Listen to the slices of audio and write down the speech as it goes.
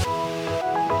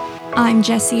I'm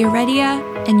Jessie Heredia,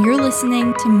 and you're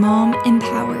listening to Mom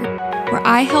Empowered, where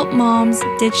I help moms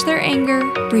ditch their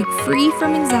anger, break free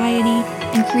from anxiety,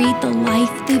 and create the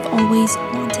life they've always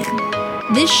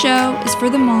wanted. This show is for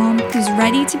the mom who's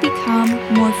ready to become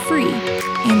more free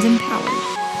and empowered.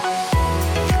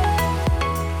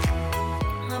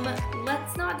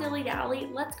 Let's not dilly-dally.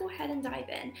 Let's go ahead and dive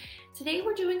in. Today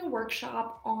we're doing a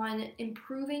workshop on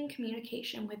improving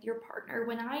communication with your partner.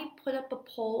 When I put up a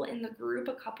poll in the group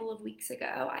a couple of weeks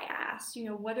ago, I asked,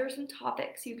 what are some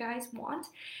topics you guys want?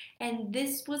 And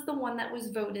this was the one that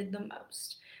was voted the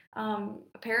most.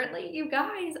 Apparently you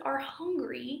guys are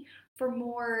hungry for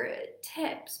more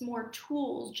tips, more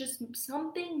tools, just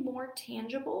something more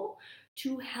tangible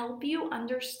to help you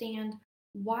understand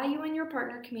why you and your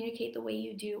partner communicate the way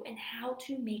you do and how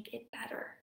to make it better.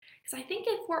 Because I think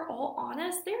if we're all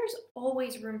honest, there's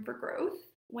always room for growth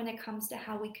when it comes to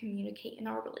how we communicate in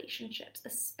our relationships,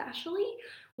 especially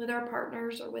with our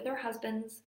partners or with our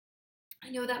husbands. I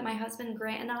know that my husband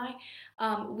Grant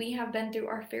and we have been through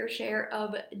our fair share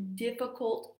of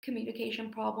difficult communication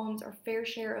problems, our fair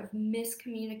share of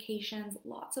miscommunications,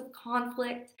 lots of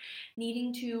conflict,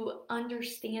 needing to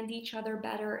understand each other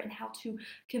better and how to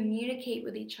communicate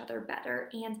with each other better.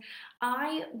 And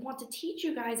I want to teach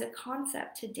you guys a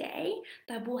concept today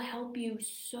that will help you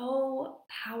so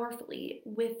powerfully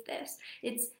with this.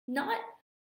 It's not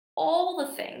all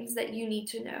the things that you need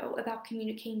to know about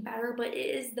communicating better, but it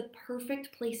is the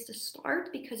perfect place to start,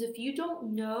 because if you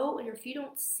don't know or if you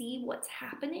don't see what's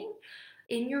happening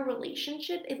in your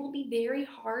relationship, it will be very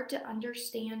hard to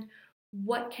understand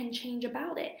what can change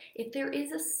about it. If there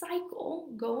is a cycle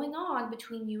going on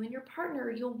between you and your partner,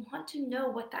 you'll want to know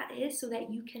what that is so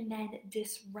that you can then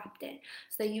disrupt it,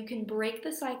 so that you can break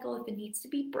the cycle if it needs to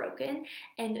be broken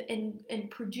and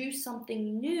produce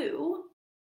something new,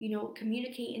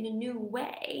 communicate in a new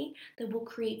way that will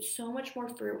create so much more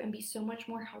fruit and be so much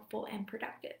more helpful and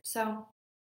productive. So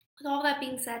with all that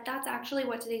being said, that's actually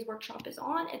what today's workshop is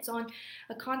on. It's on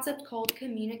a concept called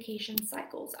communication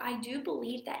cycles. I do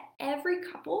believe that every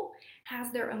couple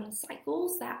has their own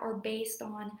cycles that are based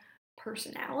on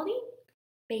personality,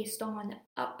 based on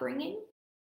upbringing,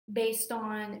 based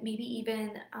on maybe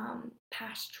even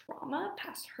past trauma,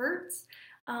 past hurts,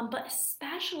 but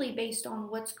especially based on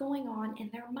what's going on in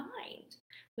their mind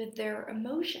with their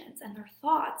emotions and their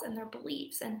thoughts and their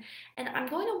beliefs. And I'm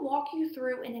going to walk you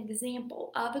through an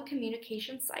example of a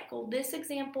communication cycle. This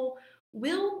example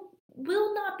will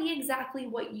not be exactly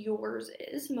what yours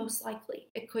is, most likely.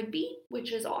 It could be,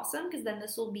 which is awesome, because then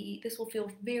this will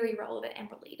feel very relevant and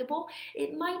relatable.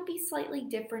 It might be slightly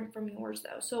different from yours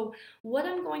though. So what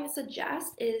I'm going to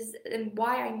suggest is, and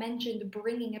why I mentioned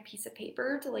bringing a piece of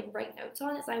paper to write notes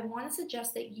on, is I want to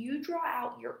suggest that you draw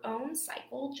out your own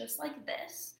cycle just like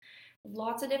this.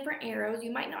 Lots of different arrows.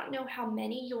 You might not know how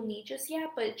many you'll need just yet,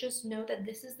 but just know that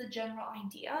this is the general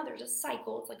idea. There's a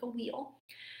cycle, it's like a wheel.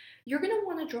 You're going to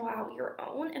want to draw out your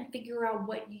own and figure out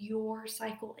what your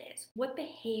cycle is. What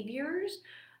behaviors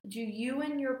do you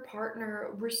and your partner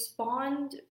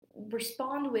respond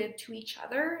with to each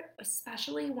other,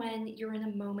 especially when you're in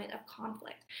a moment of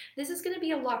conflict? This is going to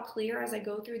be a lot clearer as I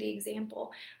go through the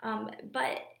example,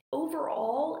 but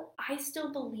overall, I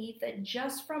still believe that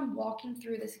just from walking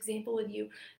through this example with you,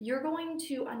 you're going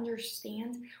to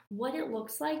understand what it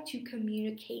looks like to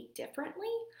communicate differently,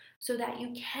 so that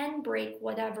you can break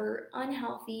whatever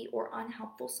unhealthy or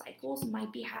unhelpful cycles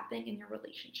might be happening in your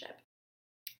relationship.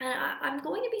 And I'm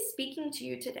going to be speaking to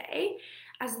you today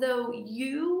as though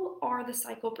you are the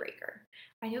cycle breaker.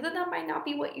 I know that that might not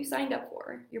be what you signed up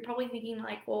for. You're probably thinking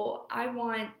well, I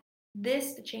want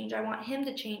this to change. I want him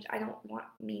to change. I don't want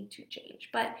me to change.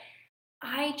 But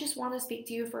I just want to speak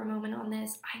to you for a moment on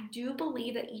this. I do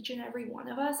believe that each and every one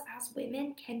of us as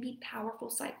women can be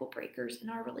powerful cycle breakers in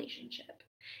our relationship.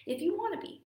 If you want to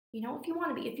be, if you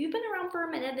want to be. If you've been around for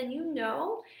a minute, then you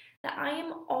know that I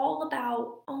am all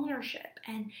about ownership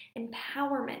and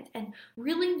empowerment and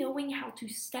really knowing how to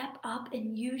step up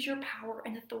and use your power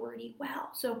and authority well.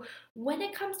 So when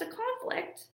it comes to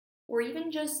conflict, or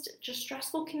even just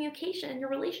stressful communication in your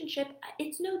relationship,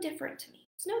 it's no different to me.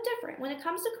 It's no different. When it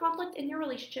comes to conflict in your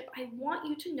relationship, I want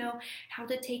you to know how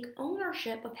to take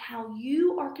ownership of how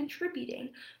you are contributing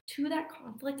to that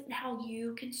conflict and how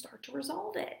you can start to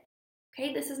resolve it.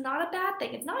 Okay, this is not a bad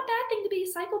thing. It's not a bad thing to be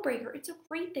a cycle breaker. It's a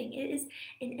great thing. It is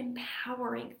an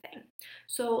empowering thing.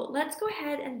 So let's go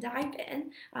ahead and dive in.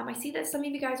 I see that some of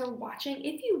you guys are watching.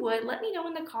 If you would, let me know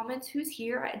in the comments who's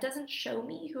here. It doesn't show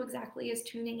me who exactly is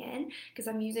tuning in because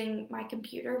I'm using my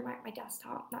computer, my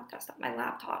desktop, not desktop, my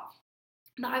laptop.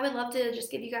 But I would love to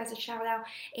just give you guys a shout out,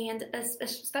 and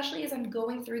especially as I'm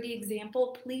going through the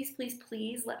example, please, please,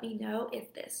 please let me know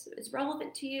if this is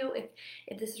relevant to you,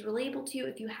 if this is relatable to you,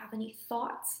 if you have any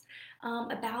thoughts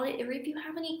about it, or if you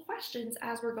have any questions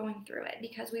as we're going through it,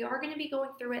 because we are going to be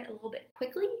going through it a little bit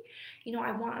quickly.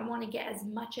 I want to get as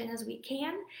much in as we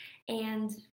can,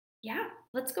 and yeah,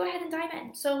 let's go ahead and dive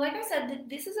in. So, like I said,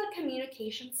 this is a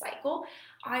communication cycle.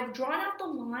 I've drawn out the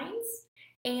lines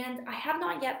and I have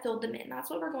not yet filled them in. That's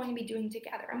what we're going to be doing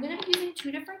together. I'm going to be using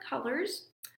two different colors.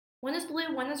 One is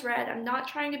blue, one is red. I'm not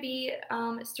trying to be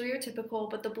stereotypical,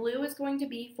 but the blue is going to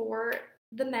be for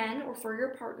the men or for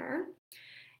your partner,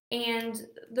 and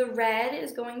the red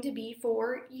is going to be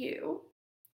for you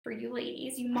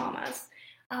ladies, you mamas.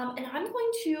 And I'm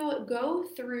going to go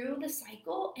through the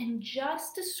cycle and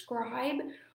just describe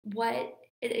what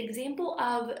an example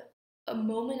of a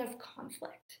moment of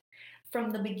conflict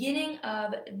from the beginning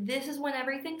of this is when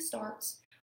everything starts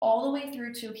all the way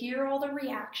through to here are all the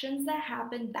reactions that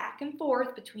happen back and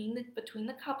forth between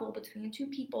the couple, between the two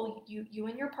people, you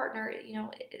and your partner.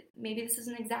 Maybe this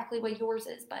isn't exactly what yours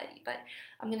is, but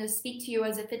I'm going to speak to you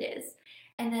as if it is,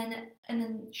 and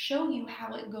then show you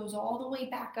how it goes all the way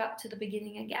back up to the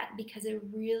beginning again, because it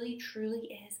really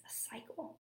truly is a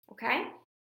cycle. Okay,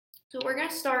 so we're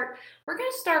gonna start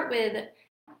with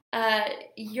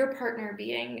your partner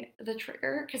being the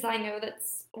trigger, because I know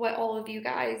that's what all of you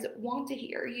guys want to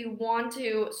hear. You want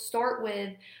to start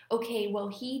with, okay, well,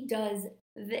 he does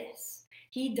this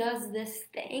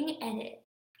thing, and it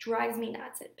drives me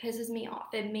nuts. It pisses me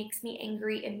off. It makes me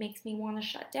angry. It makes me want to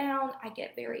shut down. I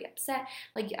get very upset.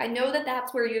 Like, I know that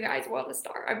that's where you guys want to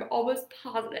start. I'm almost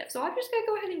positive. So I'm just going to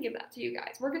go ahead and give that to you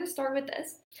guys. We're going to start with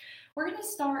this. We're going to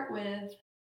start with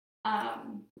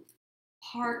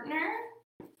partner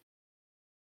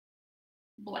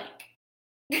blank.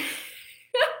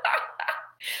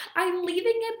 I'm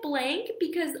leaving it blank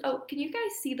because, can you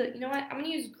guys see you know what? I'm going to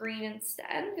use green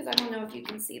instead because I don't know if you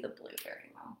can see the blue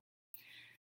very well.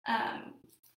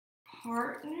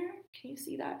 Partner, can you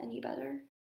see that any better?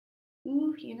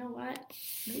 Ooh, you know what?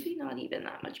 Maybe not even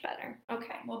that much better.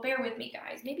 Okay, well, bear with me,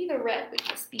 guys. Maybe the red would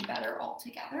just be better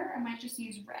altogether. I might just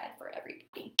use red for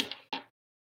everybody.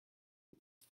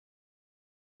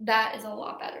 That is a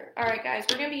lot better. All right, guys,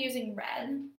 we're going to be using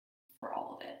red for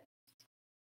all of it.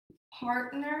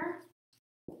 Partner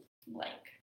blank.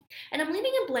 And I'm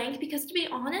leaving it blank because, to be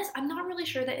honest, I'm not really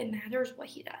sure that it matters what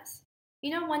he does.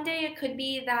 One day it could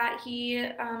be that he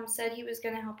said he was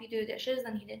going to help you do the dishes,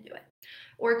 and he didn't do it.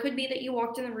 Or it could be that you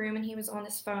walked in the room and he was on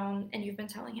his phone and you've been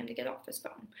telling him to get off his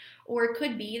phone. Or it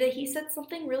could be that he said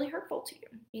something really hurtful to you.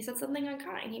 He said something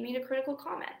unkind. He made a critical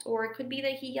comment. Or it could be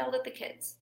that he yelled at the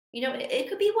kids. It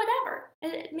could be whatever.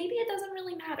 Maybe it doesn't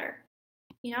really matter.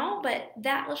 But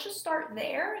let's just start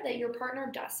there, that your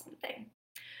partner does something.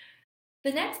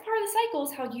 The next part of the cycle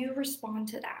is how you respond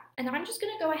to that. And I'm just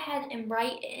going to go ahead and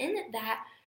write in that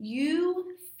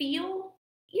you feel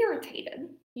irritated.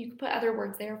 You can put other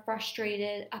words there: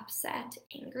 frustrated, upset,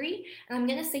 angry. And I'm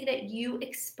going to say that you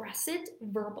express it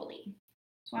verbally.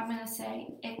 So I'm going to say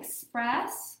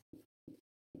express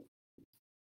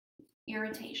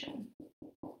irritation.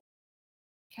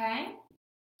 Okay?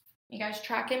 You guys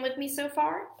tracking with me so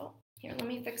far? Oh, here, let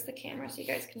me fix the camera so you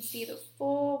guys can see the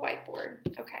full whiteboard.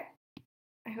 Okay.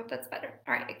 I hope that's better.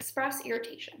 All right, express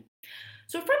irritation.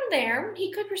 So from there,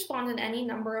 he could respond in any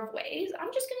number of ways.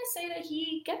 I'm just going to say that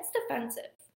he gets defensive,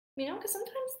 because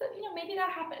sometimes maybe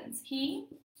that happens. He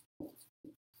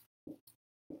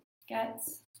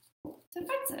gets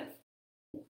defensive.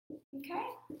 Okay?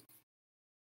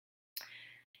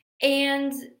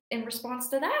 And in response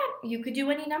to that, you could do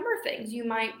any number of things. You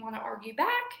might want to argue back.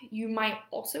 You might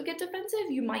also get defensive.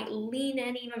 You might lean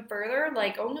in even further,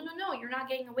 like, oh, no, you're not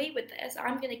getting away with this.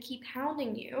 I'm going to keep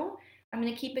hounding you. I'm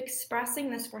going to keep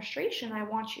expressing this frustration. I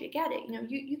want you to get it.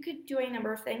 You could do any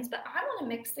number of things, but I want to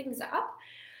mix things up.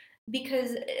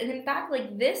 Because, in fact,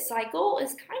 this cycle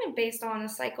is kind of based on a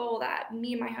cycle that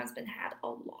me and my husband had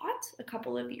a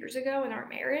couple of years ago in our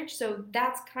marriage. So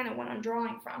that's kind of what I'm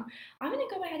drawing from. I'm going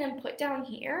to go ahead and put down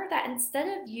here that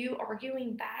instead of you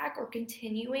arguing back or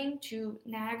continuing to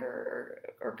nag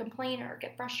or complain or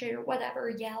get frustrated or whatever,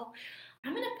 yell,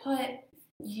 I'm going to put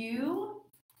you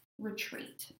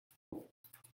retreat.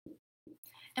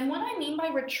 And what I mean by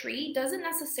retreat doesn't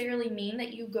necessarily mean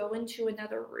that you go into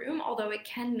another room, although it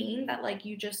can mean that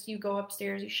you go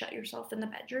upstairs, you shut yourself in the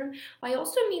bedroom. But I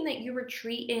also mean that you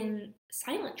retreat in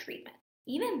silent treatment.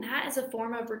 Even that is a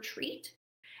form of retreat.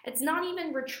 It's not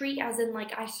even retreat as in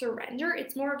I surrender.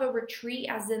 It's more of a retreat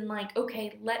as in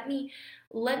okay, let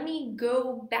me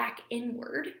go back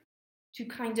inward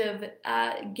kind of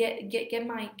get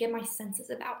my senses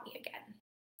about me again,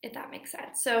 if that makes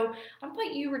sense. So I'm gonna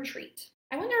put you retreat.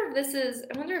 I wonder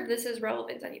if this is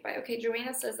relevant to anybody. Okay,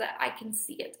 Joanna says that I can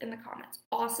see it in the comments.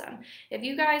 Awesome. If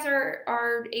you guys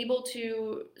are able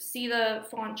to see the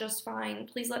font just fine,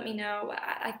 please let me know.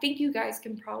 I think you guys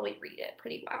can probably read it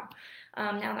pretty well.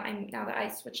 Now that I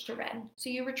switched to red. So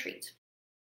you retreat.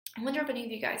 I wonder if any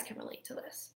of you guys can relate to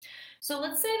this. So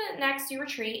let's say that next you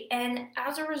retreat, and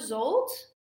as a result,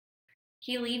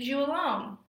 he leaves you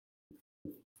alone.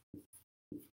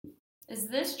 Is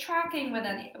this tracking with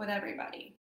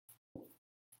everybody?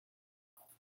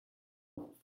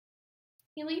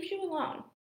 He leaves you alone.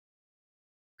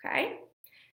 Okay?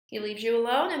 He leaves you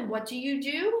alone, and what do?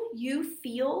 You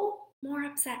feel more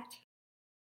upset.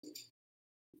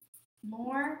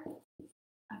 More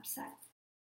upset.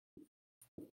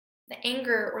 The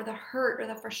anger or the hurt or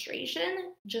the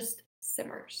frustration just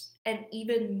simmers, and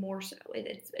even more so.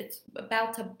 It's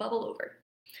about to bubble over.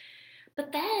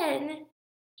 But then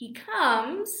he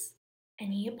comes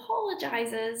and he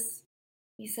apologizes.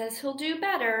 He says he'll do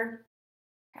better.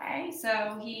 Okay,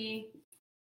 so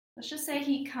let's just say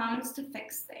he comes to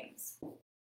fix things.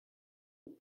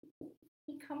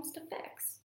 He comes to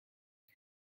fix.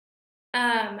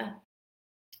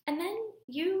 And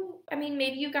then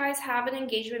maybe you guys have an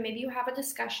engagement, maybe you have a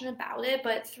discussion about it,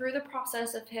 but through the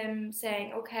process of him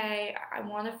saying, okay, I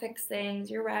want to fix things,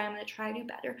 you're right, I'm going to try to do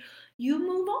better, you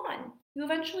move on. You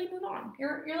eventually move on.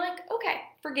 You're like, okay,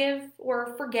 forgive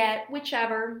or forget,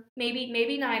 whichever, maybe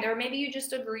neither, maybe you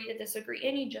just agree to disagree,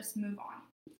 and you just move on.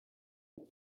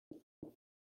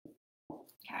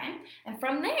 Okay, and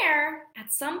from there,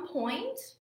 at some point,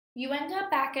 you end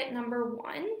up back at number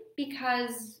 1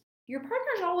 because your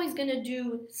partner's always going to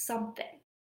do something.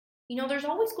 There's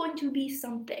always going to be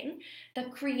something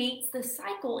that creates the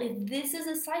cycle. If this is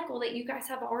a cycle that you guys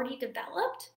have already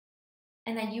developed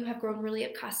and that you have grown really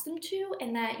accustomed to,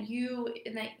 and that you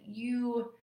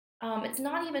it's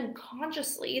not even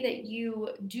consciously that you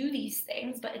do these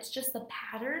things, but it's just the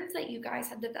patterns that you guys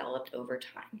have developed over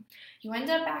time. You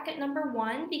end up back at number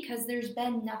 1 because there's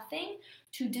been nothing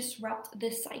to disrupt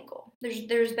this cycle.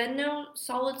 There's been no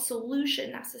solid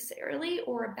solution necessarily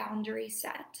or a boundary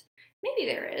set. Maybe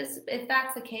there is. If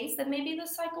that's the case, then maybe the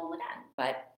cycle would end.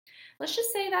 But let's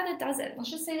just say that it doesn't. Let's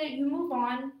just say that you move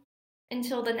on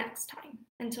until the next time,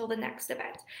 until the next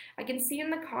event. I can see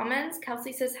in the comments,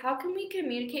 Kelsey says, how can we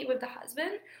communicate with the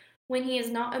husband when he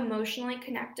is not emotionally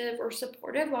connective or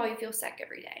supportive while you feel sick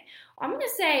every day? I'm going to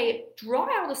say, draw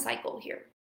out a cycle here.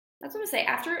 That's what I'm going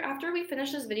to say. After we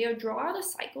finish this video, draw out a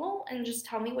cycle and just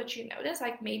tell me what you notice.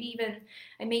 I may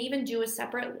even do a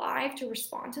separate live to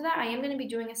respond to that. I am going to be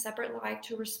doing a separate live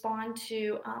to respond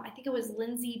to, I think it was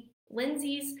Lindsay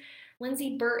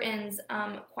Burton's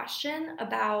question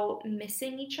about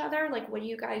missing each other. Like, what do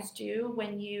you guys do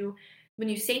when you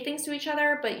say things to each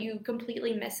other, but you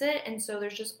completely miss it? And so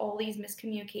there's just all these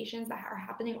miscommunications that are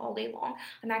happening all day long.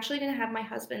 I'm actually going to have my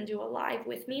husband do a live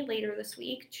with me later this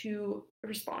week to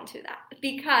respond to that,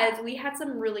 because we had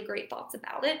some really great thoughts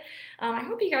about it. I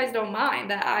hope you guys don't mind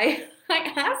that I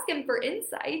ask him for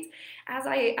insight as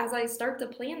I start to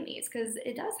plan these, because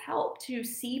it does help to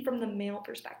see from the male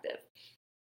perspective.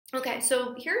 Okay,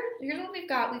 so here's what we've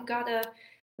got. We've got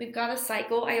a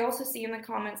cycle. I also see in the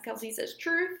comments, Kelsey says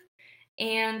truth.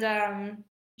 And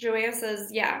Joanna says,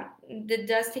 yeah, it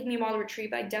does take me a while to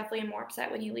retrieve, but I definitely am more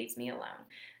upset when he leaves me alone.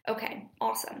 Okay,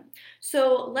 awesome.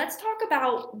 So let's talk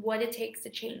about what it takes to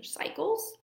change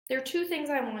cycles. There are 2 things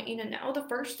I want you to know. The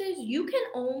first is you can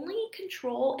only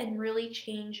control and really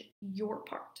change your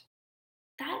part.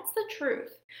 That's the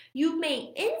truth. You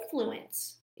may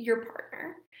influence your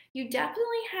partner. You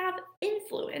definitely have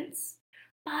influence,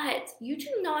 but you do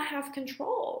not have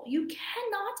control. You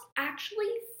cannot actually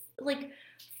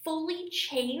fully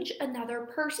change another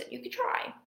person. You could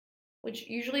try, which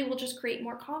usually will just create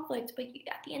more conflict, but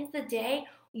at the end of the day,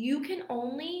 you can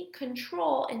only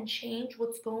control and change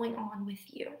what's going on with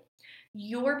you.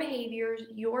 Your behaviors,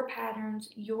 your patterns,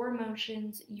 your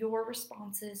emotions, your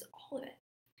responses, all of it.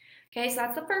 Okay, so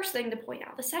that's the first thing to point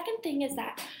out. The second thing is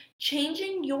that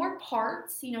changing your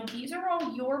parts, these are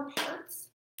all your parts,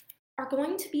 are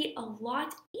going to be a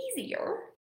lot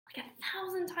easier, like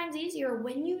 1,000 times easier,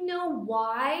 when you know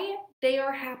why they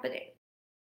are happening.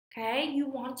 Okay, you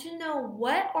want to know,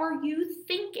 what are you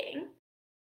thinking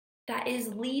that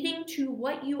is leading to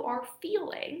what you are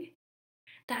feeling,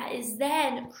 that is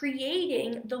then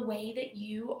creating the way that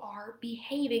you are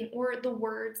behaving or the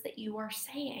words that you are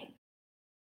saying.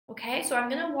 Okay, so I'm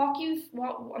going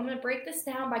to break this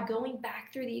down by going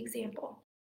back through the example.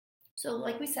 So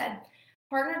like we said,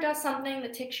 Partner does something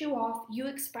that ticks you off, you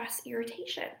express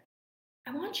irritation.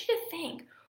 I want you to think,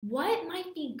 what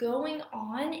might be going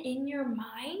on in your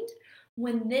mind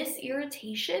when this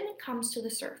irritation comes to the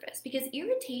surface? Because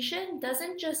irritation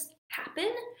doesn't just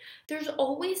happen, there's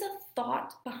always a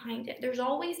thought behind it. There's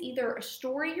always either a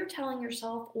story you're telling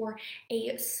yourself or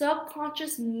a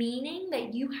subconscious meaning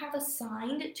that you have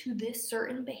assigned to this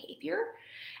certain behavior.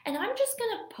 And I'm just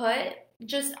going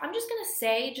to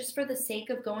say, just for the sake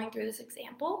of going through this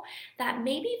example, that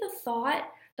maybe the thought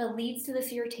that leads to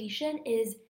this irritation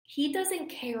is, he doesn't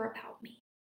care about me.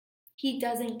 He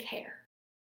doesn't care.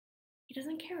 He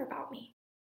doesn't care about me.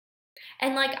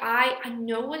 And like, I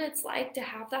know what it's like to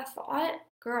have that thought.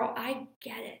 Girl, I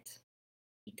get it.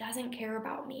 He doesn't care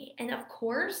about me. And of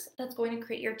course, that's going to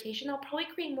create irritation. It'll probably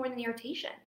create more than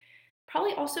irritation.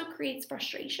 Probably also creates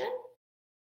frustration.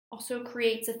 Also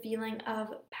creates a feeling of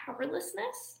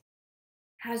powerlessness.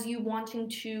 Has you wanting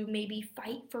to maybe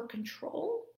fight for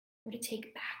control or to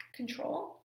take back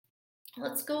control.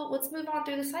 Let's move on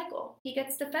through the cycle. He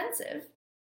gets defensive,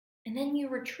 and then you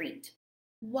retreat.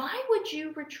 Why would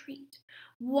you retreat?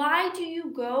 Why do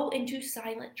you go into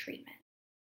silent treatment?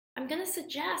 I'm going to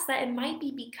suggest that it might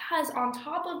be because on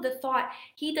top of the thought,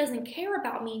 he doesn't care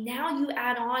about me, now you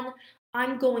add on,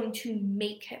 I'm going to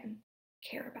make him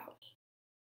care about me,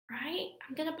 right?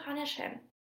 I'm going to punish him.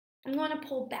 I'm going to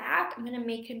pull back. I'm going to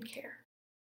make him care.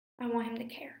 I want him to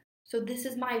care. So this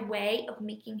is my way of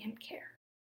making him care.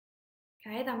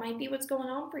 Okay, that might be what's going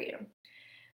on for you.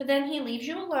 But then he leaves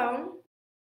you alone.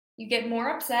 You get more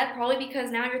upset, probably because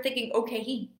now you're thinking, okay,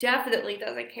 he definitely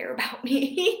doesn't care about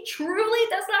me. He truly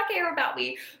does not care about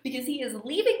me because he is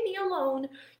leaving me alone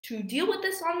to deal with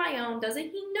this on my own.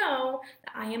 Doesn't he know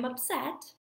that I am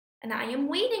upset and I am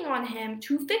waiting on him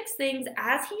to fix things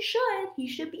as he should? He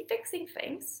should be fixing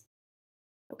things.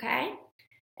 Okay?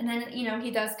 And then,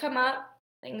 he does come up.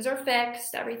 Things are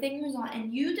fixed, everything moves on,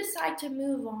 and you decide to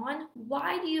move on.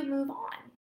 Why do you move on?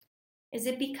 Is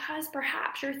it because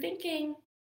perhaps you're thinking,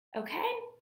 okay,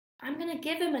 I'm going to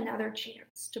give him another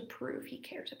chance to prove he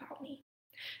cares about me?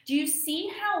 Do you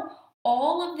see how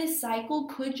all of this cycle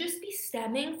could just be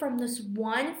stemming from this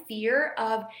one fear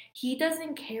of, he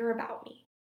doesn't care about me.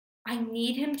 I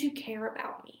need him to care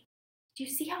about me. Do you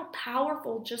see how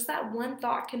powerful just that one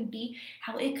thought can be?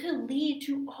 How it could lead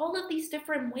to all of these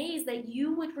different ways that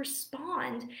you would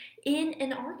respond in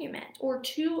an argument or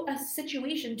to a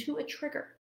situation, to a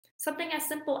trigger. Something as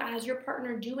simple as your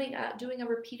partner doing a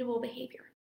repeatable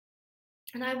behavior.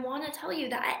 And I want to tell you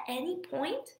that at any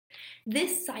point,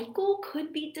 this cycle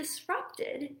could be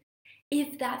disrupted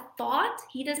if that thought,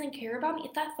 he doesn't care about me,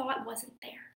 if that thought wasn't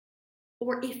there.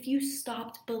 Or if you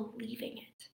stopped believing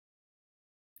it.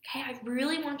 Okay, I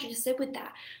really want you to sit with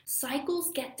that.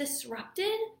 Cycles get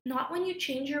disrupted not when you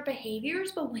change your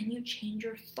behaviors, but when you change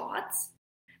your thoughts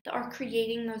that are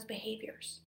creating those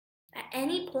behaviors. At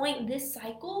any point, this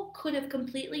cycle could have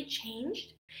completely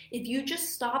changed if you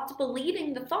just stopped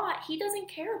believing the thought, he doesn't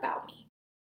care about me.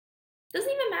 It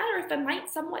doesn't even matter if it might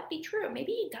somewhat be true.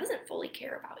 Maybe he doesn't fully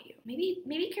care about you. Maybe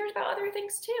he cares about other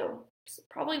things too.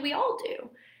 Probably we all do.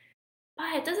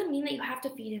 But it doesn't mean that you have to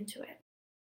feed into it.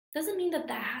 Doesn't mean that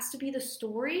has to be the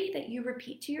story that you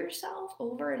repeat to yourself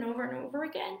over and over and over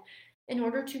again in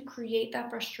order to create that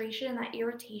frustration and that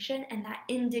irritation and that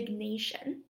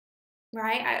indignation,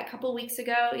 right? A couple of weeks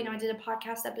ago, I did a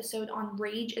podcast episode on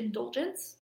rage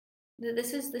indulgence.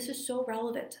 This is so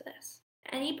relevant to this.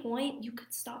 At any point, you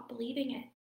could stop believing it.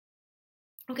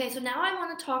 Okay, so now I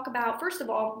want to talk about, first of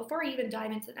all, before I even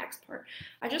dive into the next part,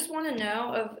 I just want to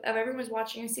know of everyone who's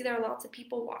watching, I see there are lots of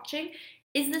people watching,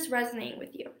 is this resonating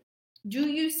with you? Do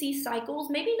you see cycles?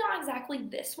 Maybe not exactly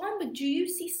this one, but do you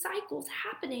see cycles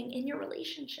happening in your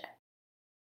relationship?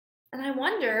 And I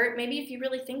wonder, maybe if you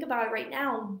really think about it right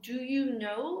now, do you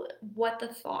know what the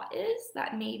thought is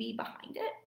that may be behind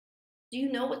it? Do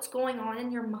you know what's going on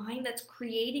in your mind that's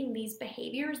creating these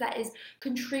behaviors that is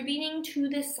contributing to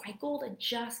this cycle that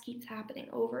just keeps happening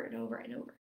over and over and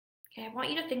over? Okay, I want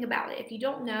you to think about it. If you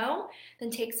don't know,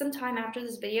 then take some time after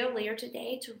this video later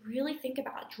today to really think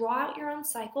about it. Draw out your own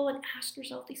cycle and ask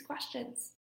yourself these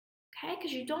questions. Okay,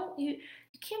 because you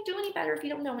can't do any better if you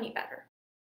don't know any better.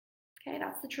 Okay,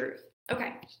 that's the truth.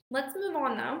 Okay, let's move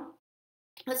on though.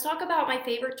 Let's talk about my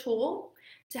favorite tool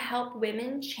to help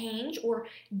women change or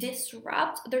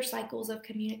disrupt their cycles of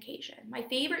communication. My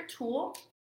favorite tool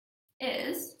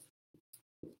is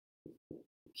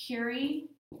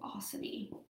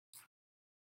curiosity.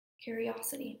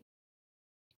 Curiosity.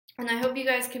 And I hope you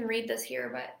guys can read this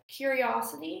here, but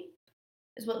curiosity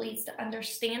is what leads to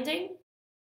understanding,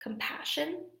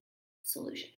 compassion,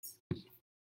 solutions.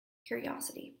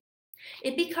 Curiosity.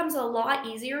 It becomes a lot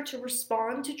easier to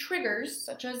respond to triggers,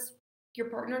 such as your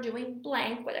partner doing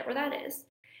blank, whatever that is.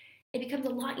 It becomes a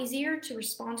lot easier to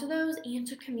respond to those and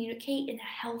to communicate in a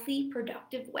healthy,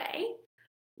 productive way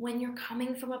when you're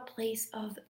coming from a place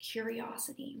of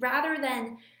curiosity rather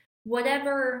than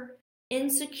whatever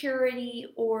insecurity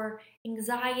or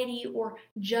anxiety or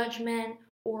judgment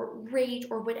or rage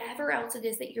or whatever else it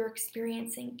is that you're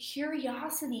experiencing.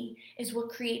 Curiosity is what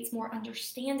creates more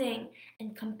understanding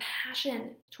and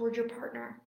compassion toward your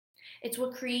partner. It's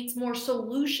what creates more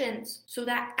solutions so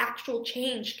that actual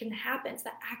change can happen, so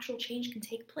that actual change can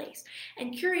take place.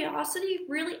 And curiosity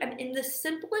really, in the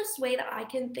simplest way that I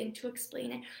can think to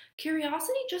explain it,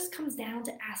 curiosity just comes down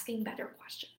to asking better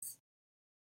questions.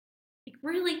 Like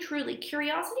really, truly,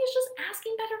 curiosity is just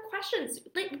asking better questions.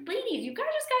 Ladies, you guys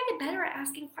just gotta get better at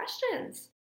asking questions.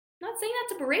 I'm not saying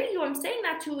that to berate you, I'm saying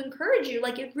that to encourage you.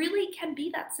 Like it really can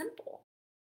be that simple.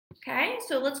 Okay,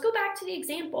 so let's go back to the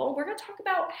example. We're going to talk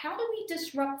about how do we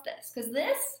disrupt this, because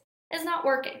this is not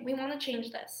working. We want to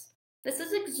change this. This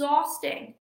is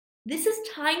exhausting. This is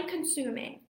time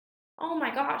consuming. Oh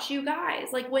my gosh, you guys,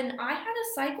 like when I had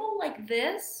a cycle like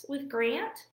this with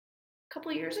Grant a couple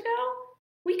of years ago,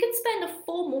 we could spend a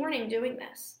full morning doing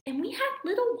this, and we had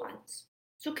little ones.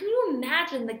 So can you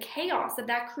imagine the chaos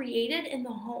that created in the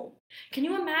home? Can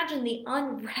you imagine the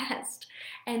unrest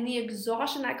and the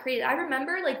exhaustion that created? I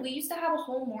remember like we used to have a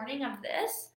whole morning of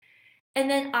this, and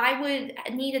then I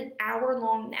would need an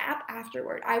hour-long nap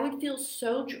afterward. I would feel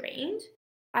so drained.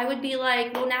 I would be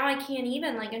like, well, now I can't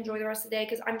even like enjoy the rest of the day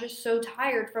because I'm just so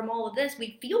tired from all of this.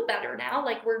 We feel better now,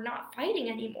 like we're not fighting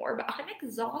anymore, but I'm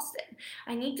exhausted.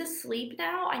 I need to sleep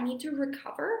now. I need to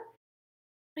recover.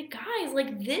 Like guys,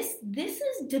 like this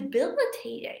is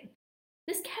debilitating.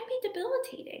 This can be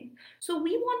debilitating. So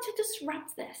we want to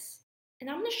disrupt this. And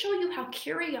I'm going to show you how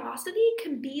curiosity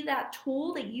can be that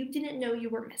tool that you didn't know you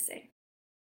were missing.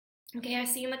 Okay, I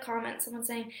see in the comments someone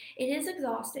saying, it is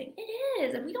exhausting. It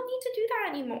is, and we don't need to do that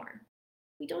anymore.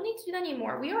 We don't need to do that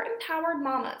anymore. We are empowered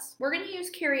mamas. We're going to use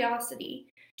curiosity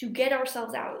to get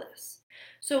ourselves out of this.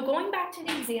 So going back to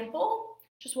the example,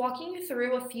 just walking you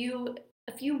through a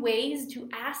few ways to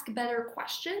ask better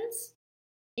questions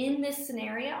in this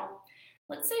scenario.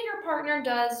 Let's say your partner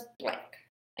does blank.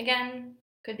 Again,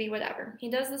 could be whatever. He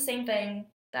does the same thing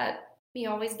that he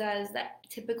always does that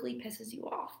typically pisses you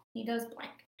off. He does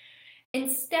blank.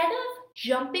 Instead of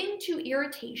jumping to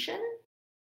irritation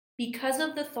because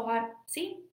of the thought,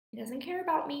 see, he doesn't care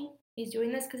about me. He's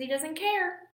doing this because he doesn't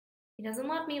care. He doesn't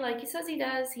love me like he says he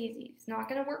does. He's not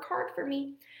going to work hard for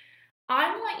me. I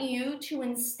want you to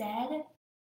instead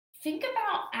think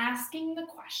about asking the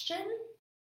question,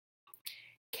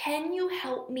 can you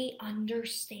help me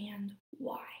understand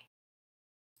why?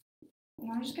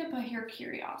 And I'm just going to put here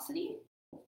curiosity.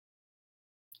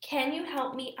 Can you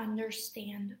help me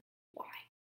understand why?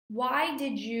 Why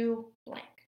did you blank?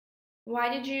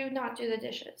 Why did you not do the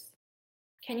dishes?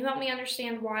 Can you help me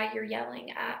understand why you're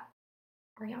yelling at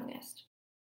our youngest?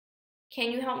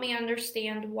 Can you help me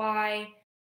understand why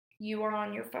you are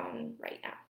on your phone right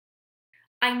now?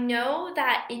 I know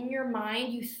that in your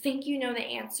mind you think you know the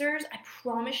answers. I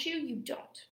promise you, you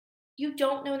don't. You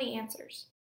don't know the answers,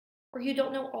 or you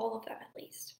don't know all of them at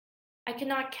least. I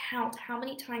cannot count how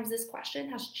many times this question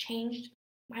has changed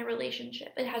my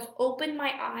relationship. It has opened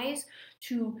my eyes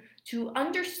to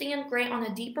understand Grant on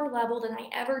a deeper level than I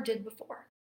ever did before.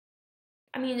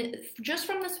 I mean, just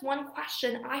from this one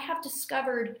question, I have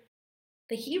discovered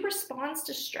that he responds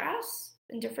to stress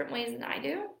in different ways than I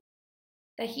do.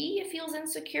 That he feels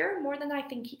insecure more than I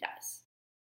think he does.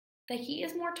 That he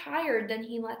is more tired than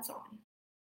he lets on.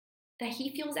 That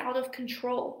he feels out of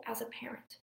control as a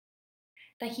parent.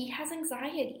 That he has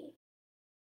anxiety.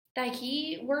 That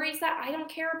he worries that I don't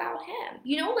care about him.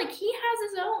 You know, like he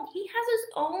has his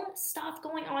own stuff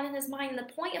going on in his mind. And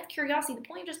the point of curiosity, the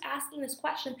point of just asking this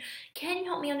question, can you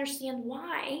help me understand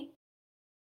why?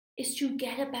 Is to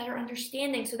get a better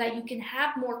understanding so that you can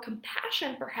have more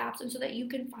compassion perhaps and so that you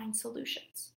can find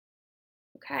solutions.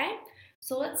 Okay?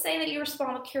 So let's say that you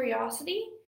respond with curiosity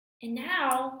and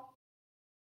now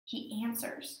he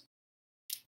answers.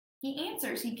 He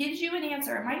answers. He gives you an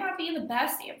answer. It might not be the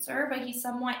best answer, but he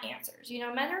somewhat answers. You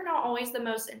know, men are not always the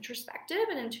most introspective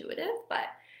and intuitive, but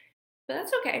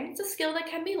that's okay. It's a skill that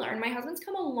can be learned. My husband's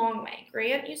come a long way.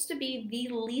 Grant used to be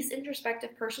the least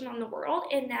introspective person on the world,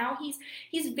 and now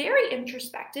he's very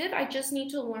introspective. I just need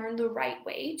to learn the right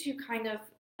way to kind of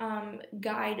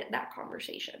guide that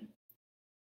conversation.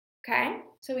 Okay?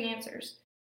 So he answers.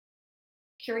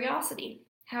 Curiosity.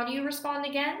 How do you respond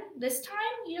again? This time,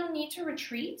 you don't need to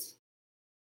retreat.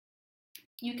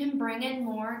 You can bring in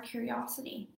more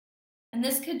curiosity. And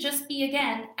this could just be,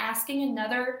 again, asking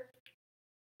another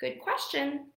good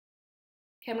question.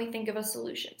 Can we think of a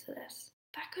solution to this?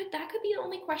 That could be the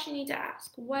only question you need to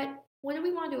ask. What do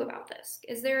we want to do about this?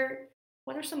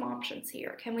 What are some options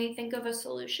here? Can we think of a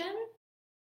solution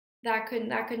that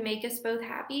could make us both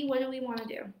happy? What do we want to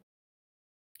do?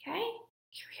 Okay?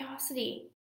 Curiosity.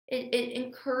 It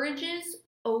encourages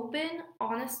open,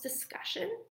 honest discussion.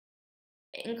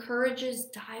 It encourages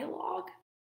dialogue.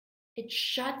 It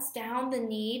shuts down the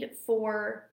need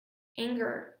for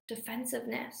anger,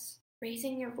 defensiveness,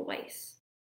 raising your voice.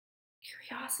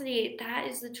 Curiosity, that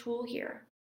is the tool here.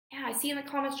 Yeah, I see in the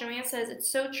comments, Joanne says,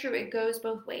 it's so true. It goes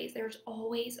both ways. There's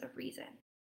always a reason.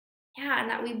 Yeah, and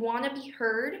that we want to be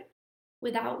heard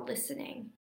without listening.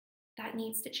 That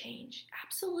needs to change.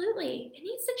 Absolutely. It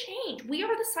needs to change. We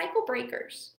are the cycle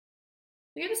breakers.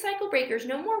 We are the cycle breakers.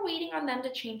 No more waiting on them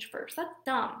to change first. That's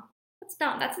dumb. That's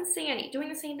dumb. That's insanity. Doing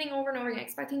the same thing over and over again,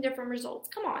 expecting different results.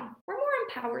 Come on. We're more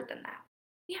empowered than that.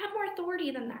 We have more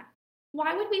authority than that.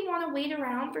 Why would we want to wait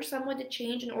around for someone to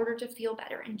change in order to feel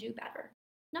better and do better?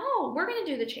 No, we're going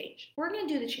to do the change. We're going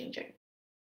to do the changing.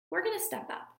 We're going to step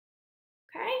up.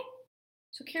 Okay?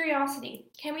 So curiosity.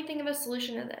 Can we think of a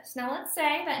solution to this? Now let's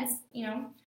say that,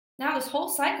 now this whole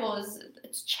cycle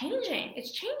it's changing.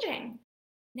 It's changing.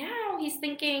 Now he's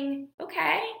thinking,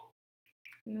 okay,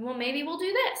 well, maybe we'll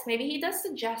do this. Maybe he does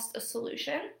suggest a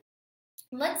solution.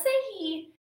 Let's say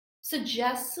he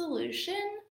suggests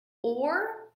solution or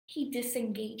he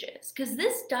disengages, because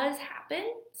this does happen.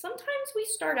 Sometimes we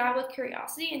start out with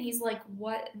curiosity and he's like,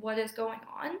 what is going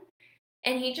on?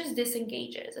 And he just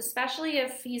disengages, especially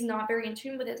if he's not very in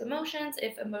tune with his emotions,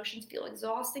 if emotions feel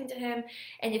exhausting to him,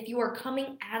 and if you are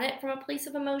coming at it from a place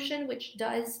of emotion, which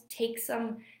does take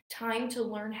some time to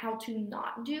learn how to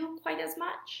not do quite as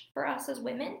much for us as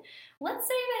women. Let's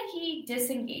say that he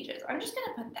disengages. I'm just going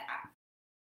to put that.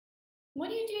 What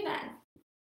do you do then?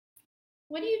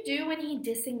 What do you do when he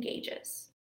disengages?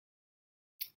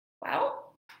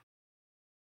 Well,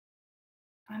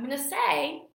 I'm going to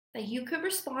say that you could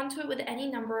respond to it with any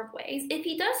number of ways. If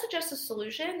he does suggest a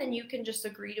solution, then you can just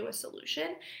agree to a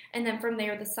solution. And then from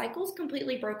there, the cycle's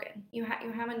completely broken. You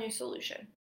have a new solution.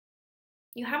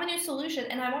 You have a new solution.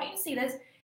 And I want you to see this.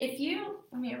 If you,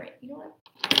 let me write, you know what?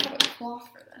 I have a cloth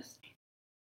for this.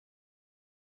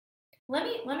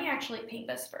 Let me actually paint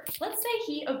this first. Let's say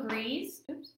he agrees,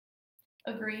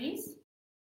 agrees,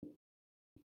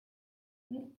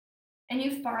 and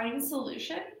you find a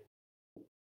solution,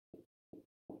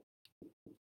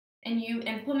 and you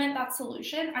implement that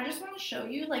solution. I just want to show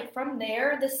you, like, from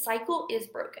there, the cycle is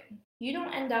broken. You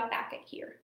don't end up back at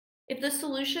here. If the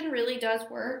solution really does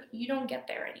work, you don't get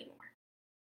there anymore.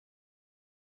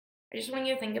 I just want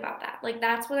you to think about that. Like,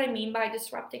 that's what I mean by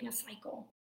disrupting a cycle.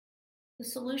 The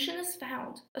solution is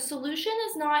found. A solution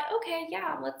is not, okay,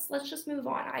 yeah, let's just move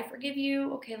on. I forgive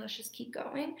you. Okay, let's just keep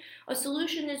going. A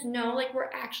solution is no, like, we're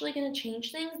actually going to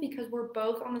change things because we're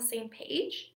both on the same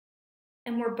page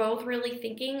and we're both really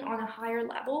thinking on a higher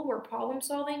level. We're problem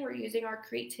solving. We're using our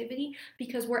creativity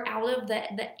because we're out of the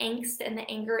angst and the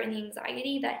anger and the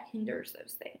anxiety that hinders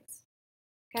those things.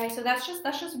 Okay, so that's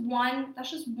just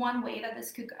one way that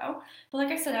this could go. But like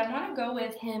I said, I want to go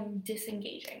with him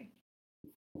disengaging.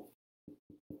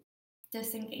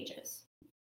 Disengages.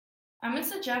 I'm going to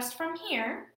suggest from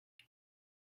here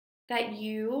that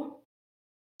you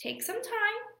take some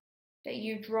time, that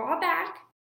you draw back,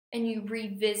 and you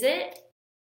revisit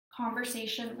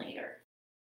conversation later.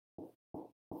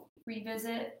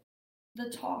 Revisit the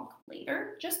talk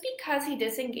later. Just because he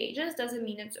disengages doesn't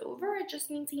mean it's over. It just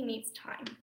means he needs time.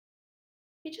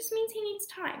 It just means he needs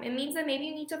time. It means that maybe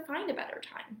you need to find a better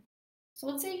time. So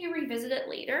let's say you revisit it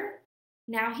later.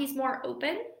 Now he's more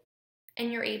open and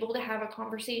you're able to have a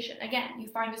conversation. Again, you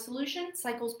find a solution,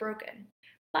 cycle's broken.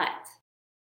 But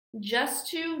just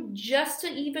to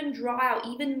even draw out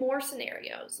even more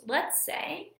scenarios, let's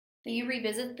say that you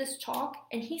revisit this talk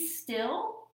and he's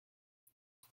still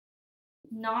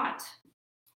not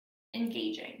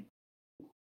engaging.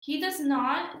 He does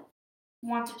not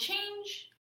want to change.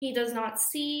 He does not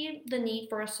see the need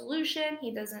for a solution.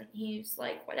 He's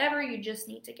like, whatever, you just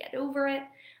need to get over it.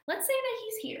 Let's say that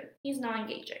he's here. He's not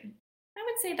engaging. I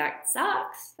would say that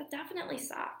sucks. That definitely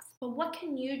sucks. But what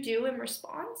can you do in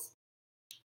response?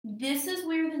 This is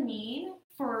where the need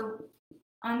for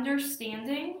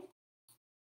understanding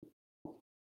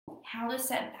how to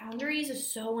set boundaries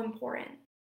is so important.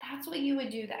 That's what you would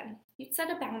do then. You'd set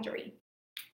a boundary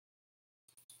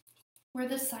where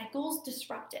the cycle's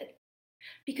disrupted.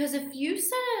 Because if you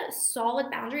set a solid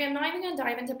boundary, I'm not even going to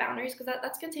dive into boundaries because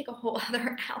that's going to take a whole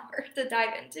other hour to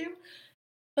dive into.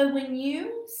 But when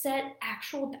you set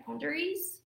actual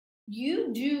boundaries,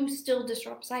 you do still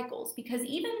disrupt cycles, because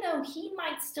even though he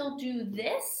might still do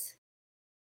this,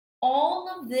 all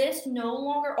of this no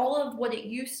longer, all of what it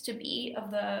used to be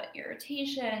of the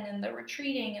irritation and the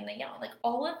retreating and the yelling, like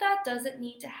all of that doesn't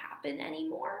need to happen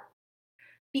anymore,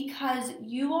 because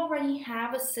you already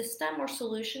have a system or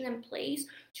solution in place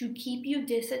to keep you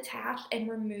disattached and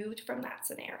removed from that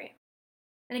scenario.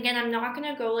 And again, I'm not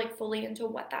going to go like fully into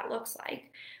what that looks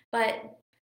like, but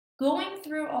going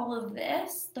through all of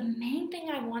this, the main thing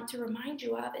I want to remind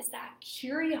you of is that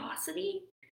curiosity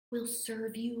will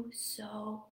serve you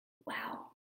so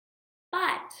well.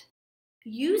 But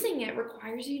using it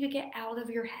requires you to get out of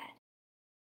your head.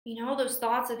 You know, those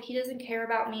thoughts of he doesn't care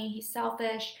about me, he's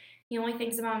selfish, he only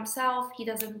thinks about himself, he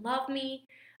doesn't love me,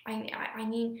 I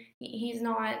mean, he's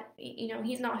not,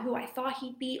 he's not who I thought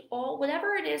he'd be, all,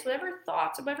 whatever it is, whatever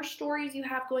thoughts, whatever stories you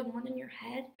have going on in your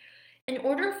head, in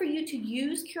order for you to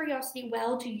use curiosity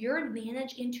well to your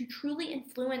advantage and to truly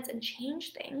influence and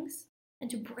change things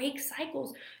and to break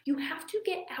cycles, you have to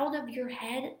get out of your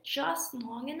head just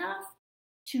long enough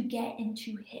to get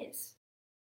into his.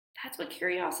 That's what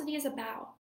curiosity is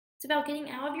about. It's about getting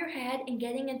out of your head and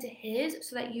getting into his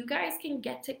so that you guys can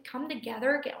get to come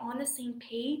together, get on the same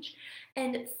page,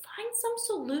 and find some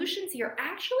solutions here.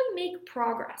 Actually make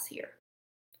progress here.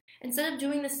 Instead of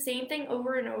doing the same thing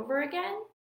over and over again,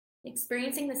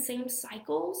 experiencing the same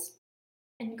cycles,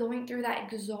 and going through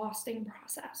that exhausting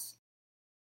process.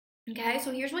 Okay,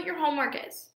 so here's what your homework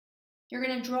is. You're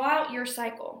going to draw out your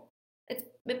cycle.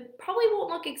 It probably won't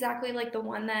look exactly like the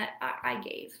one that I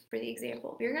gave for the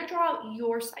example. But you're going to draw out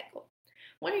your cycle.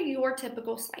 What are your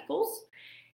typical cycles?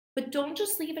 But don't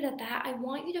just leave it at that. I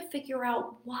want you to figure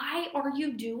out, why are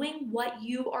you doing what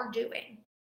you are doing?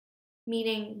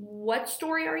 Meaning, what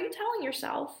story are you telling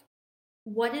yourself?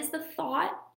 What is the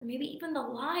thought, or maybe even the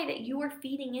lie that you are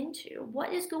feeding into?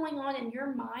 What is going on in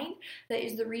your mind that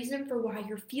is the reason for why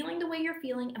you're feeling the way you're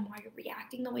feeling and why you're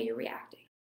reacting the way you're reacting?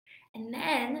 And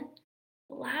then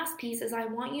the last piece is, I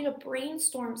want you to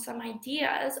brainstorm some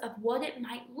ideas of what it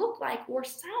might look like or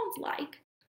sound like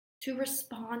to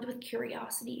respond with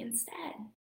curiosity instead.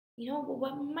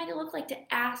 What might it look like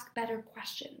to ask better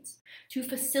questions, to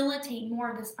facilitate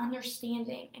more of this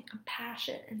understanding and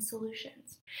compassion and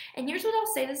solutions? And here's what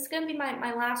I'll say, this is going to be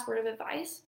my last word of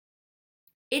advice.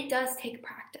 It does take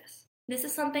practice. This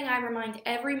is something I remind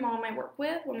every mom I work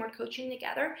with when we're coaching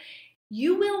together.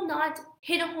 You will not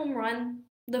hit a home run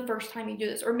the first time you do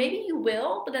this. Or maybe you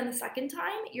will, but then the second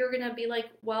time, you're going to be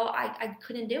like, well, I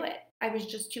couldn't do it. I was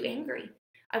just too angry.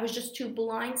 I was just too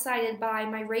blindsided by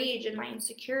my rage and my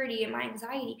insecurity and my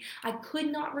anxiety. I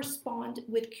could not respond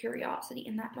with curiosity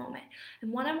in that moment.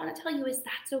 And what I want to tell you is,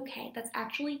 that's okay. That's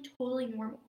actually totally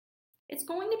normal. It's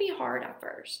going to be hard at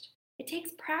first. It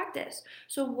takes practice.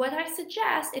 So what I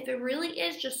suggest, if it really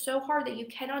is just so hard that you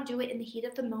cannot do it in the heat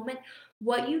of the moment,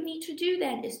 what you need to do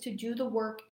then is to do the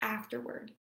work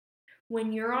afterward.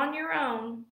 When you're on your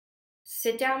own,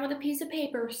 sit down with a piece of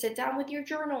paper, sit down with your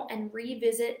journal, and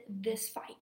revisit this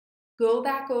fight. Go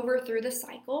back over through the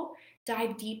cycle,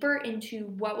 dive deeper into,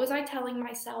 what was I telling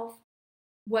myself?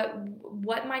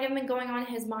 What might have been going on in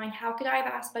his mind? How could I have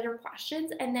asked better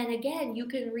questions? And then again, you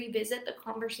can revisit the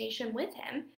conversation with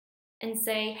him and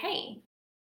say, hey,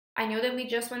 I know that we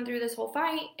just went through this whole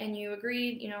fight and you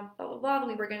agreed, blah, blah, blah,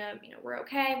 we were gonna, we're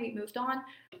okay, we moved on.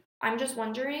 I'm just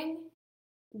wondering,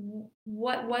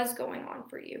 what was going on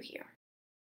for you here?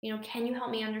 Can you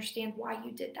help me understand why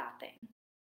you did that thing?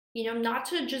 Not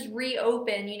to just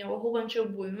reopen, a whole bunch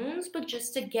of wounds, but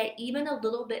just to get even a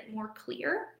little bit more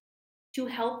clear, to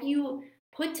help you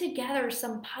put together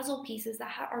some puzzle pieces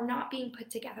that are not being put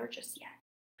together just yet.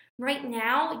 Right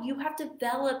now, you have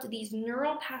developed these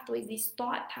neural pathways, these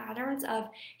thought patterns of,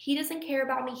 he doesn't care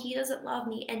about me, he doesn't love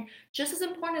me. And just as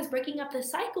important as breaking up the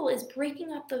cycle is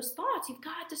breaking up those thoughts. You've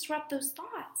got to disrupt those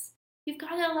thoughts. You've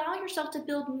got to allow yourself to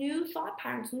build new thought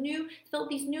patterns, develop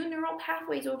these new neural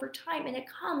pathways over time. And it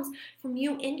comes from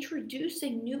you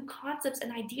introducing new concepts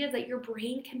and ideas that your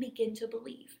brain can begin to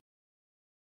believe.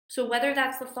 So whether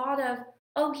that's the thought of,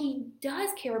 oh, he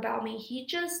does care about me, he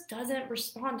just doesn't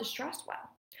respond to stress well.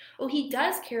 Oh, he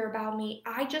does care about me,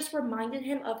 I just reminded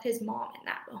him of his mom in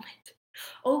that moment.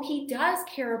 Oh, he does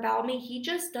care about me, he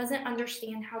just doesn't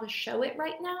understand how to show it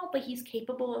right now, but he's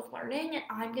capable of learning, and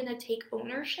I'm going to take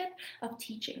ownership of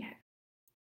teaching him.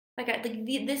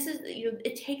 This is,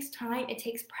 it takes time, it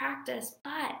takes practice,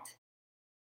 but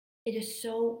it is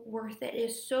so worth it. It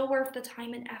is so worth the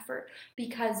time and effort,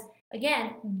 because,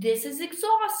 again, this is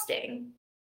exhausting.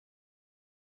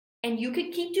 And you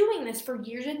could keep doing this for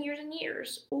years and years and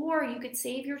years, or you could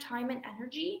save your time and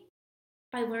energy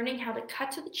by learning how to cut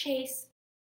to the chase,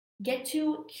 get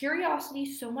to curiosity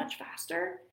so much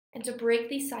faster and to break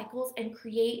these cycles and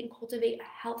create and cultivate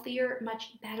a healthier,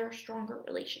 much better, stronger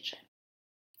relationship.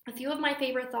 A few of my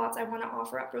favorite thoughts I want to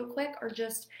offer up real quick are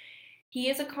just he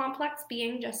is a complex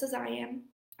being just as I am.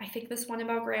 I think this one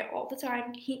about Grant all the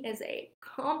time. He is a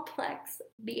complex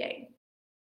being.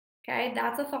 Okay,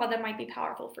 that's a thought that might be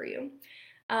powerful for you.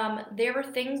 There are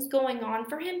things going on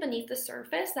for him beneath the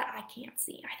surface that I can't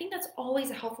see. I think that's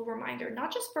always a helpful reminder,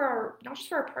 not just for our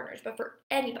partners, but for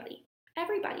anybody,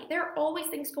 everybody. There are always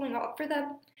things going on for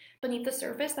them beneath the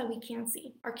surface that we can't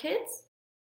see. Our kids,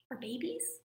 our babies,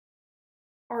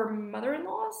 our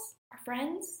mother-in-laws, our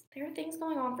friends. There are things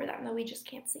going on for them that we just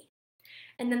can't see.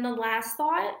 And then the last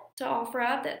thought to offer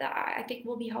up that I think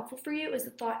will be helpful for you is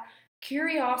the thought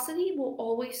curiosity will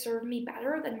always serve me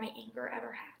better than my anger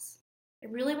ever has. I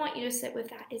really want you to sit with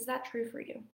that. Is that true for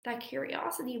you? That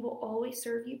curiosity will always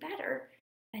serve you better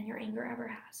than your anger ever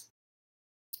has.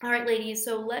 All right, ladies,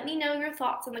 so let me know your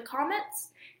thoughts in the comments.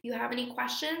 If you have any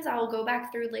questions, I will go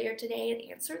back through later today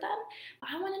and answer them. But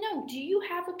I want to know, do you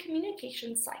have a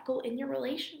communication cycle in your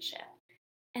relationship?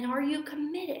 And are you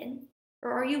committed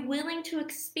or are you willing to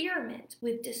experiment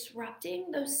with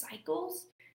disrupting those cycles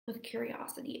with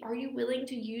curiosity? Are you willing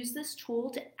to use this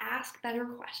tool to ask better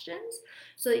questions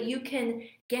so that you can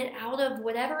get out of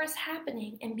whatever is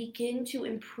happening and begin to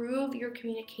improve your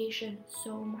communication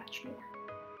so much more?